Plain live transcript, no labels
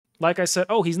like I said,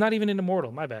 oh, he's not even an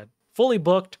immortal, my bad. Fully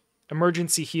booked,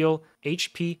 emergency heal,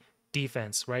 HP,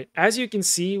 defense, right? As you can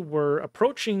see, we're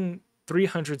approaching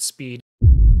 300 speed.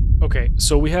 Okay,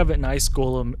 so we have an Ice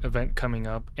Golem event coming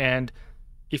up, and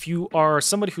if you are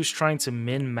somebody who's trying to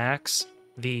min-max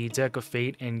the Deck of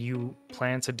Fate and you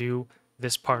plan to do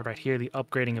this part right here, the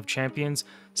upgrading of champions,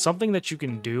 something that you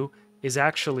can do is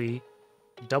actually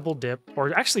double dip,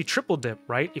 or actually triple dip,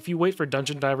 right? If you wait for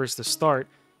Dungeon Divers to start,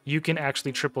 you can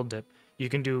actually triple dip. You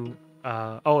can do,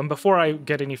 oh, and before I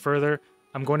get any further,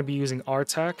 I'm going to be using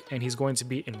Artak, and he's going to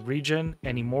be in Regen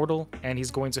and Immortal, and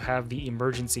he's going to have the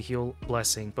Emergency Heal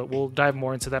Blessing, but we'll dive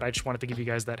more into that. I just wanted to give you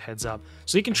guys that heads up.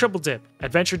 So you can triple dip,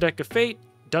 Adventure Deck of Fate,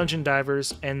 Dungeon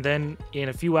Divers, and then in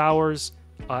a few hours,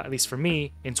 at least for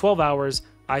me, in 12 hours,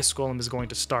 Ice Golem is going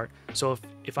to start. So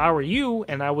if I were you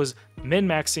and I was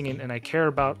min-maxing and I care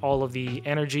about all of the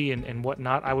energy and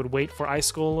whatnot, I would wait for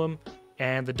Ice Golem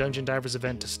and the Dungeon Divers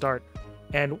event to start.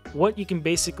 And what you can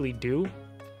basically do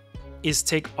is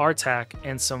take Artak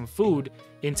and some food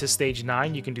into stage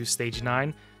 9. You can do stage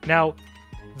 9. Now,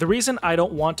 the reason I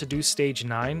don't want to do stage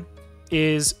 9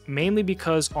 is mainly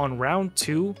because on round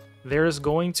 2, there's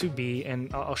going to be,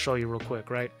 and I'll show you real quick,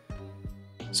 right?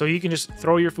 So you can just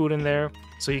throw your food in there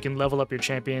so you can level up your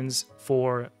champions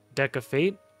for Deck of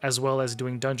Fate, as well as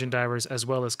doing Dungeon Divers, as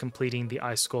well as completing the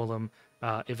Ice Golem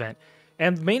event.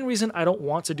 And the main reason I don't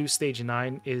want to do stage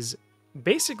 9 is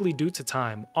basically due to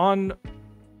time. On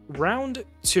round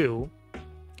 2,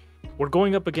 we're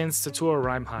going up against Tatua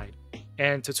Rhymehide,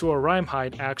 and Tatua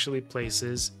Rhymehide actually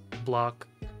places block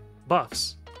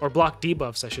buffs, or block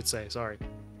debuffs, I should say, sorry.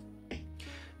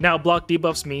 Now, block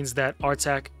debuffs means that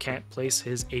Artak can't place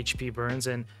his HP burns,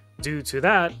 and due to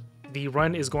that, the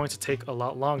run is going to take a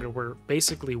lot longer. We're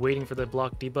basically waiting for the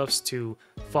block debuffs to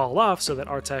fall off so that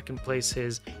Artak can place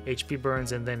his HP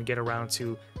burns and then get around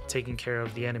to taking care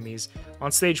of the enemies.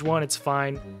 On stage 1, it's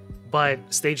fine, but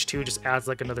stage 2 just adds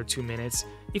like another 2 minutes.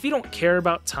 If you don't care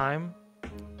about time,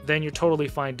 then you're totally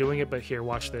fine doing it, but here,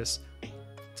 watch this.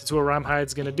 Tatua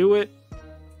Rhymehide's gonna do it,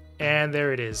 and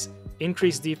there it is.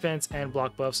 Increased defense and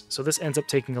block buffs, so this ends up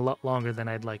taking a lot longer than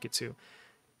I'd like it to.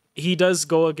 He does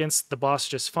go against the boss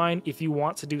just fine. If you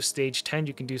want to do stage 10,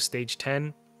 you can do stage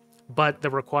 10, but the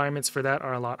requirements for that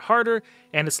are a lot harder,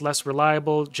 and it's less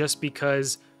reliable just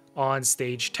because on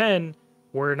stage 10,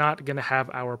 we're not going to have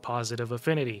our positive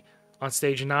affinity. On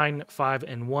stage 9, 5,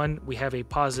 and 1, we have a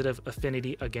positive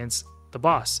affinity against the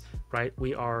boss, right?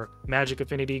 We are magic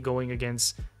affinity going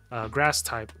against grass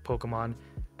type Pokemon.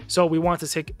 So we want to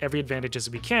take every advantage as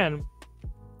we can,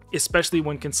 especially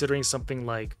when considering something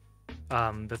like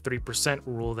the 3%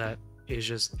 rule that is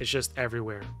just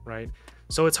everywhere, right?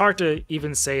 So it's hard to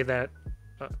even say that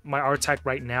my Artak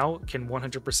right now can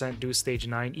 100% do stage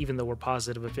 9, even though we're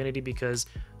positive affinity, because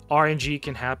RNG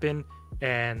can happen,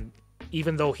 and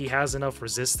even though he has enough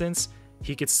resistance,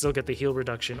 he could still get the heal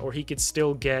reduction, or he could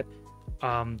still get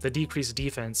the decreased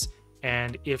defense,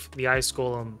 and if the Ice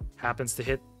Golem happens to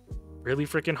hit really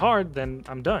freaking hard, then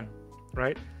I'm done,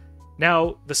 right?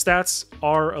 Now, the stats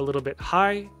are a little bit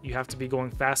high. You have to be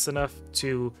going fast enough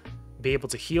to be able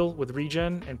to heal with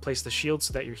regen and place the shield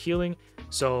so that you're healing.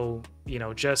 So, you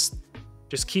know, just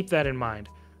keep that in mind.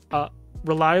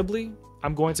 Reliably,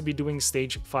 I'm going to be doing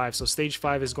stage 5. So stage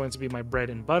 5 is going to be my bread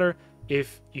and butter.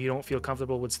 If you don't feel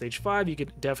comfortable with stage 5, you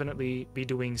could definitely be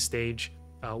doing stage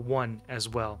 1 as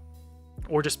well.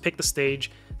 Or just pick the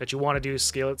stage that you want to do,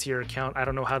 scale it to your account. I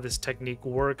don't know how this technique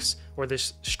works, or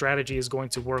this strategy is going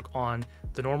to work on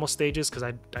the normal stages, because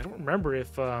I don't remember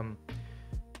if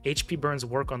HP burns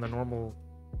work on the normal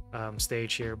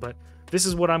stage here, but this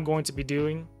is what I'm going to be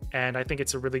doing, and I think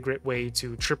it's a really great way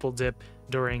to triple dip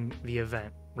during the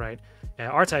event, right?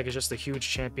 Artak is just a huge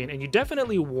champion, and you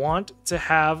definitely want to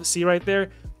have, see right there,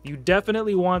 you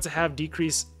definitely want to have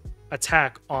decreased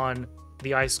attack on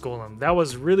the Ice Golem. That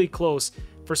was really close.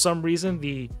 For some reason,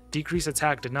 the decreased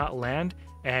attack did not land,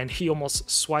 and he almost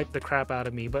swiped the crap out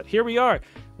of me. But here we are.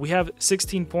 We have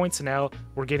 16 points now.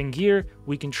 We're getting gear.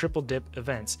 We can triple dip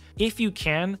events. If you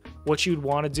can, what you'd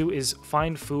want to do is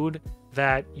find food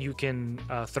that you can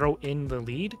throw in the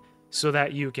lead so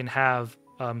that you can have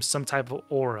some type of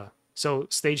aura. So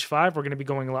stage 5, we're going to be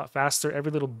going a lot faster.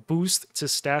 Every little boost to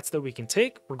stats that we can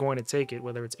take, we're going to take it,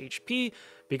 whether it's HP,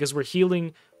 because we're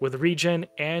healing with regen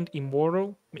and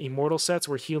immortal sets.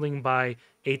 We're healing by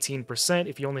 18%.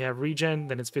 If you only have regen,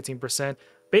 then it's 15%.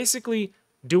 Basically,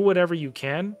 do whatever you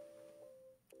can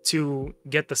to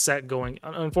get the set going.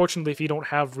 Unfortunately, if you don't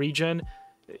have regen,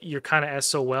 you're kind of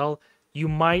SOL. You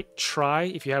might try,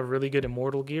 if you have really good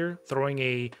immortal gear, throwing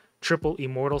a triple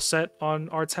immortal set on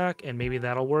Artak, and maybe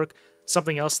that'll work.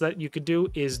 Something else that you could do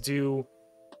is do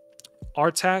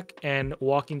Artak and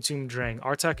Walking Tomb Drang.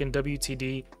 Artak and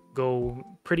WTD go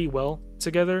pretty well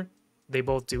together. They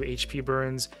both do HP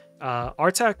burns.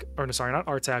 Artak, or no, sorry, not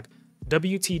Artak.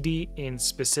 WTD in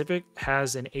specific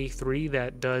has an A3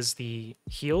 that does the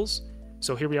heals.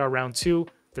 So here we are, round 2.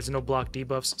 There's no block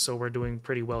debuffs, so we're doing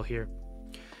pretty well here.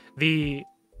 The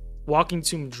Walking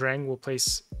Tomb Drang will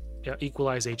place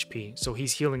equalize HP, so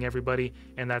he's healing everybody,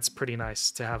 and that's pretty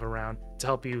nice to have around to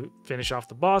help you finish off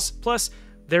the boss. Plus,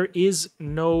 there is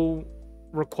no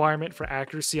requirement for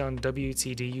accuracy on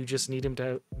WTD. You just need him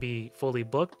to be fully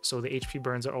booked, so the HP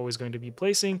burns are always going to be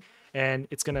placing, and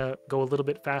it's going to go a little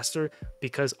bit faster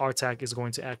because Artak is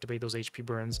going to activate those HP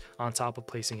burns on top of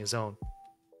placing his own.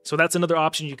 So that's another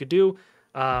option you could do.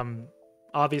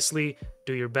 Obviously,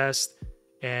 do your best,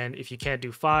 and if you can't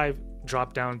do 5,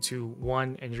 drop down to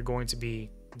 1, and you're going to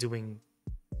be doing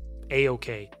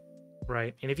a-okay,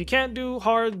 right? And if you can't do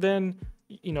hard, then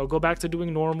go back to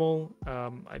doing normal.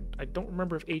 I don't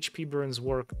remember if HP burns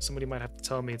work. Somebody might have to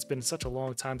tell me. It's been such a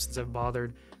long time since I've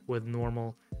bothered with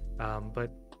normal,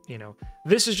 but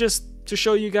this is just to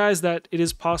show you guys that it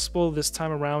is possible this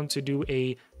time around to do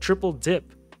a triple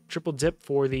dip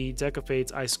for the Deck of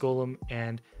Fates, Ice Golem,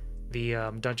 and the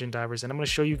Dungeon Divers. And I'm going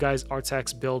to show you guys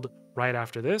Artak's build right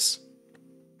after this.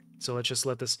 So let's just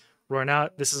let this run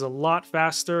out. This is a lot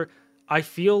faster. I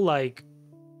feel like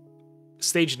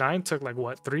stage 9 took like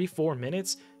what, 3-4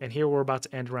 minutes, and here we're about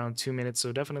to end around 2 minutes,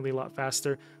 so definitely a lot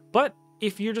faster. But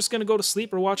if you're just going to go to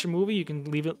sleep or watch a movie, you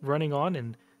can leave it running on,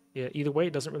 and either way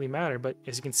it doesn't really matter. But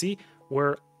as you can see,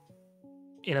 we're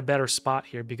in a better spot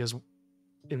here because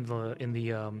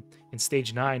in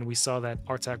stage 9 we saw that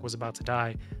Artak was about to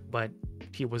die, but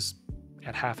he was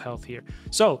at half health here.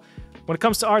 So when it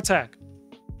comes to Artak,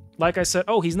 like I said,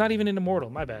 oh, he's not even an immortal,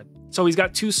 my bad. So he's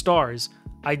got 2 stars.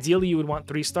 Ideally you would want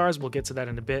 3 stars. We'll get to that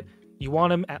in a bit. You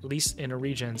want him at least in a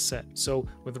regen set. So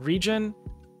with regen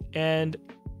and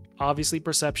obviously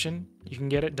perception, you can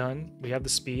get it done. We have the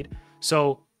speed.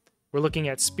 So we're looking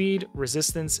at speed,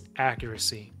 resistance,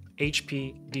 accuracy,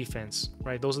 HP, defense,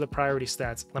 right? Those are the priority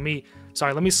stats. Let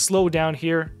me slow down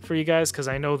here for you guys, because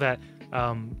I know that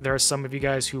there are some of you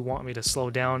guys who want me to slow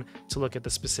down to look at the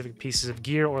specific pieces of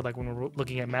gear, or like when we're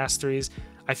looking at masteries.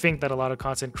 I think that a lot of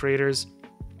content creators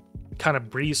kind of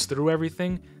breeze through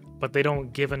everything, but they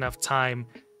don't give enough time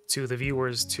to the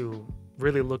viewers to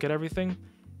really look at everything.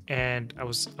 And I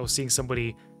was seeing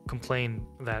somebody complain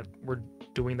that we're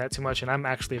doing that too much, and I'm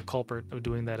actually a culprit of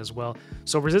doing that as well.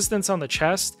 So resistance on the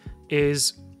chest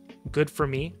is good for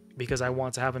me because I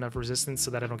want to have enough resistance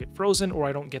so that I don't get frozen, or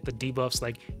I don't get the debuffs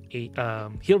like a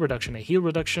heal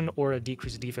reduction or a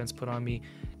decreased defense put on me.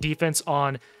 Defense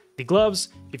on the gloves,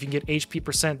 if you can get HP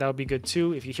percent, that would be good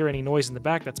too. If you hear any noise in the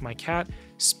back, that's my cat.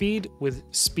 Speed with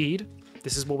speed,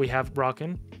 this is what we have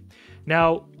Brocken.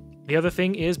 Now the other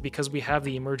thing is, because we have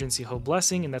the emergency hope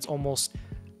blessing, and that's almost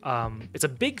it's a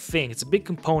big thing, it's a big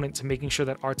component to making sure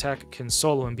that Artak can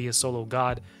solo and be a solo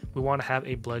god. We want to have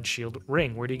a blood shield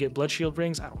ring. Where do you get blood shield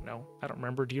rings? I don't know. I don't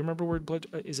remember. Do you remember where blood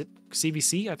is it?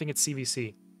 CVC? I think it's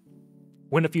CVC.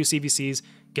 Win a few CVCs,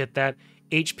 get that.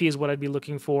 HP is what I'd be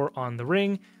looking for on the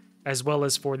ring, as well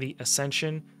as for the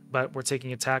ascension, but we're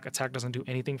taking attack. Attack doesn't do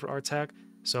anything for Artak,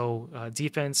 so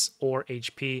defense or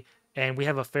HP. And we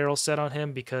have a feral set on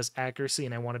him because accuracy,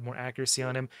 and I wanted more accuracy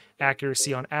on him.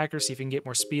 Accuracy on accuracy, if you can get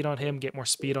more speed on him, get more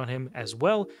speed on him as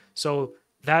well. So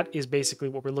that is basically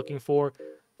what we're looking for.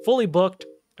 Fully booked,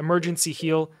 emergency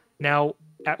heal. Now,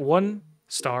 at 1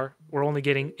 star, we're only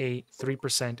getting a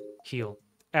 3% heal.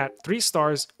 At 3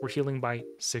 stars, we're healing by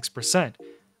 6%.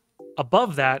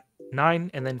 Above that,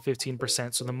 9 and then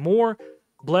 15%. So the more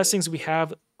blessings we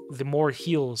have, the more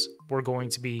heals we're going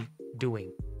to be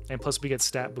doing. And plus we get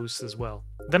stat boosts as well.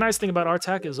 The nice thing about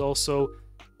Artak is also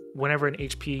whenever an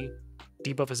HP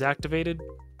debuff is activated,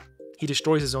 he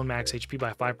destroys his own max HP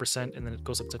by 5%, and then it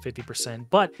goes up to 50%.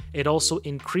 But it also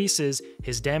increases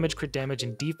his damage, crit damage,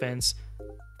 and defense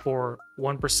for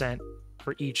 1%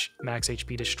 for each max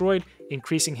HP destroyed,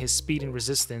 increasing his speed and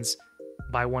resistance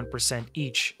by 1%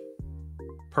 each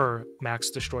per max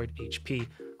destroyed HP.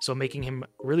 So making him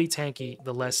really tanky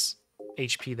the less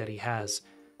HP that he has.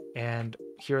 And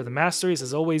here are the masteries.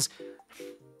 As always,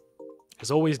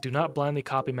 do not blindly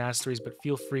copy masteries, but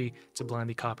feel free to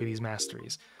blindly copy these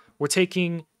masteries. We're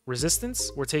taking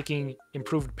resistance, we're taking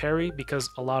improved parry, because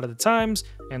a lot of the times,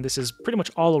 and this is pretty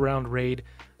much all around raid,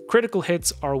 critical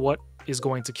hits are what is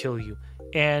going to kill you.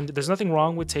 And there's nothing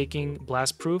wrong with taking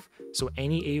blast proof, so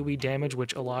any AoE damage,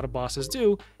 which a lot of bosses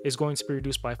do, is going to be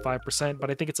reduced by 5%, but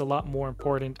I think it's a lot more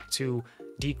important to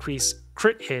decrease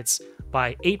crit hits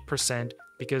by 8%,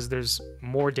 because there's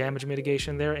more damage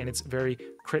mitigation there, and it's very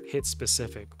crit hit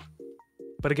specific.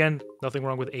 But again, nothing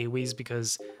wrong with AoEs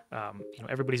because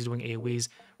everybody's doing AoEs.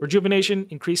 Rejuvenation,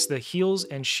 increase the heals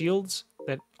and shields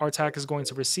that Artak is going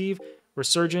to receive.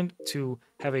 Resurgent, to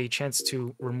have a chance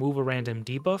to remove a random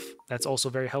debuff. That's also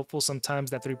very helpful.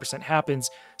 Sometimes that 3% happens.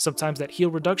 Sometimes that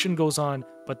heal reduction goes on,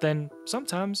 but then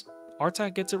sometimes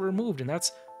Artak gets it removed, and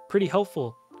that's pretty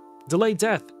helpful. Delay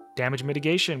death, damage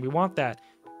mitigation, we want that.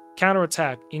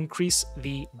 Counterattack, increase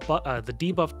the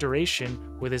debuff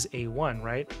duration with his A1,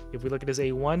 right? If we look at his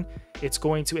A1, it's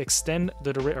going to extend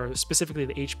the duration, or specifically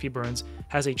the HP burns,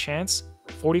 has a chance,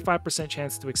 45%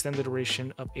 chance to extend the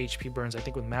duration of HP burns. I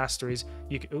think with masteries,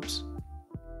 you could,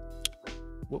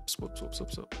 whoops.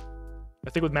 I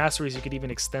think with masteries, you could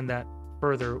even extend that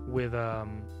further with, to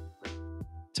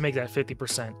make that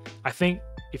 50%. I think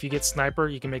if you get sniper,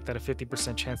 you can make that a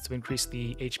 50% chance to increase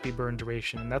the HP burn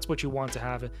duration, and that's what you want to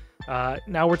have.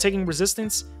 Now we're taking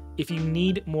resistance. If you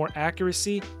need more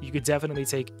accuracy, you could definitely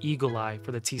take Eagle Eye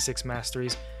for the T6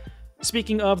 masteries.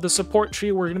 Speaking of the support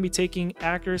tree, we're going to be taking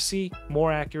accuracy,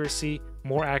 more accuracy,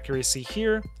 more accuracy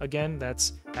here. Again,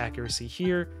 that's accuracy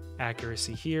here,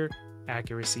 accuracy here,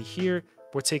 accuracy here.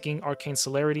 We're taking Arcane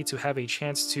Celerity to have a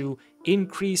chance to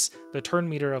increase the turn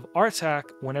meter of Artak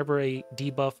whenever a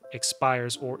debuff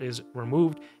expires or is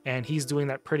removed, and he's doing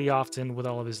that pretty often with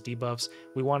all of his debuffs.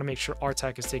 We want to make sure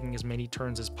Artak is taking as many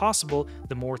turns as possible.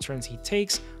 The more turns he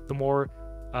takes, the more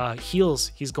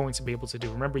heals he's going to be able to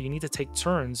do. Remember, you need to take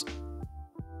turns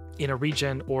in a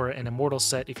regen or an immortal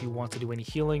set if you want to do any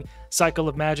healing. Cycle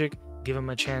of Magic, give him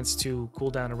a chance to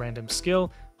cool down a random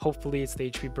skill. Hopefully it's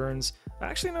the HP burns.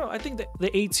 Actually, no, I think that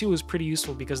the A2 is pretty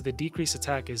useful because the decreased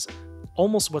attack is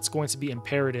almost what's going to be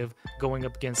imperative going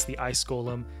up against the Ice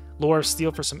Golem. Lore of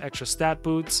Steel for some extra stat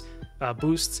boosts,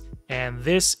 and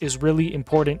this is really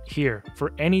important here.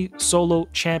 For any solo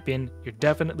champion, you're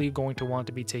definitely going to want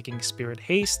to be taking Spirit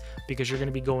Haste because you're going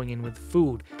to be going in with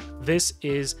food. This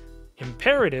is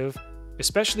imperative,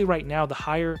 especially right now, the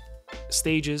higher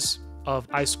stages of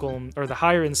Ice Golem, or the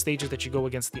higher in stages that you go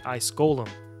against the Ice Golem.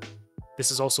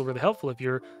 This is also really helpful if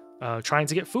you're trying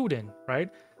to get food in, right?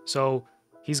 So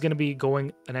he's going to be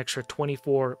going an extra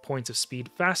 24 points of speed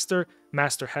faster.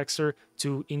 Master Hexer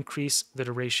to increase the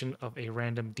duration of a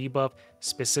random debuff.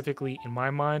 Specifically, in my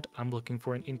mind, I'm looking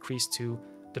for an increase to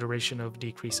the duration of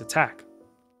decreased attack.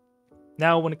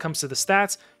 Now, when it comes to the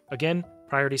stats, again,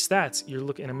 priority stats. You're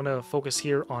looking, and I'm going to focus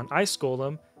here on Ice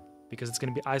Golem because it's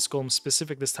going to be Ice Golem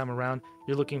specific this time around.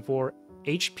 You're looking for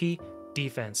HP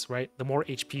defense, right? The more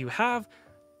HP you have,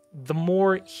 the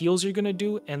more heals you're going to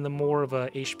do and the more of a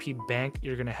HP bank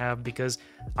you're going to have, because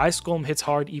Ice Golem hits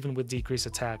hard even with decreased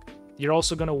attack. You're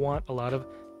also going to want a lot of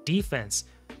defense,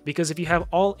 because if you have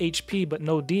all HP but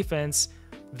no defense,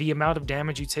 the amount of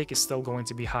damage you take is still going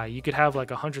to be high. You could have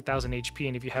like 100,000 HP,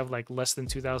 and if you have like less than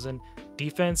 2,000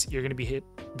 defense, you're going to be hit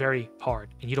very hard,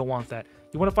 and you don't want that.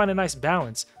 You want to find a nice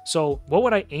balance. So what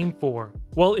would I aim for?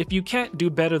 Well, if you can't do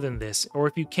better than this, or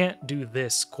if you can't do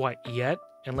this quite yet,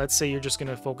 and let's say you're just going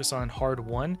to focus on hard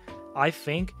 1, I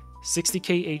think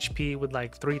 60k HP with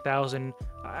like 3,000,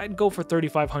 I'd go for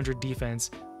 3,500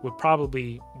 defense would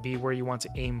probably be where you want to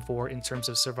aim for in terms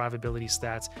of survivability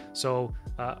stats. So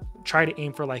try to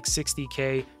aim for like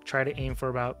 60k, try to aim for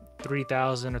about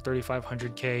 3,000 or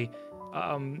 3,500k.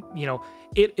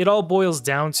 It all boils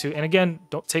down to, and again,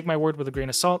 don't take my word with a grain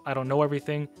of salt. I don't know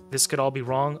everything. This could all be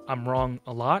wrong. I'm wrong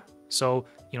a lot. So,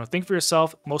 think for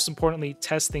yourself. Most importantly,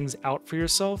 test things out for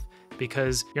yourself,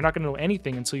 because you're not going to know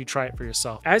anything until you try it for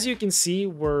yourself. As you can see,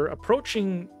 we're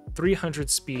approaching 300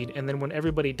 speed, and then when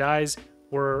everybody dies,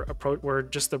 we're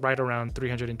just right around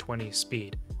 320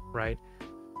 speed, right?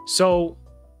 So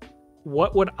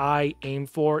what would I aim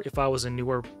for if I was a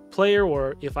newer player,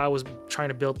 or if I was trying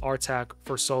to build Artak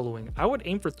for soloing? I would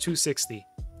aim for 260.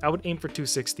 I would aim for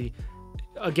 260.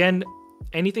 Again,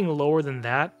 anything lower than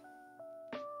that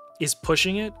is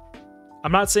pushing it.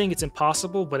 I'm not saying it's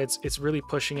impossible, but it's really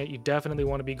pushing it. You definitely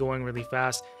want to be going really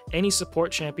fast. Any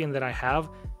support champion that I have,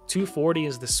 240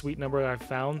 is the sweet number I've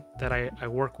found that I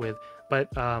work with. But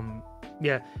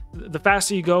yeah, the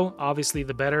faster you go, obviously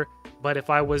the better. But if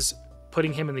I was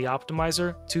putting him in the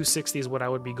optimizer, 260 is what I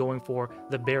would be going for,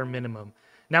 the bare minimum.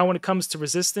 Now, when it comes to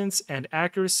resistance and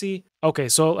accuracy, okay,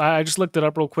 so I just looked it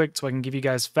up real quick so I can give you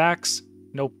guys facts.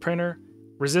 No printer.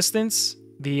 Resistance,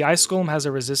 the Ice Golem has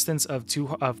a resistance of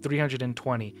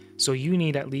 320, so you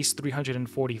need at least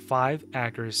 345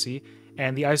 accuracy,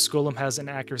 and the Ice Golem has an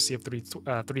accuracy of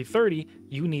 330,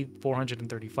 you need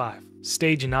 435.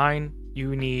 Stage 9,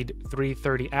 you need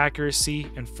 330 accuracy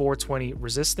and 420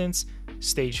 resistance.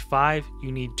 Stage 5,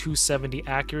 you need 270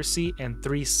 accuracy and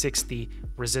 360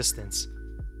 resistance.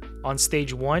 On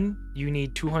stage 1, you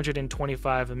need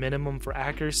 225 minimum for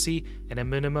accuracy and a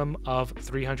minimum of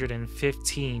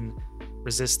 315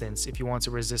 resistance if you want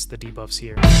to resist the debuffs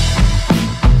here.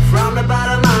 From the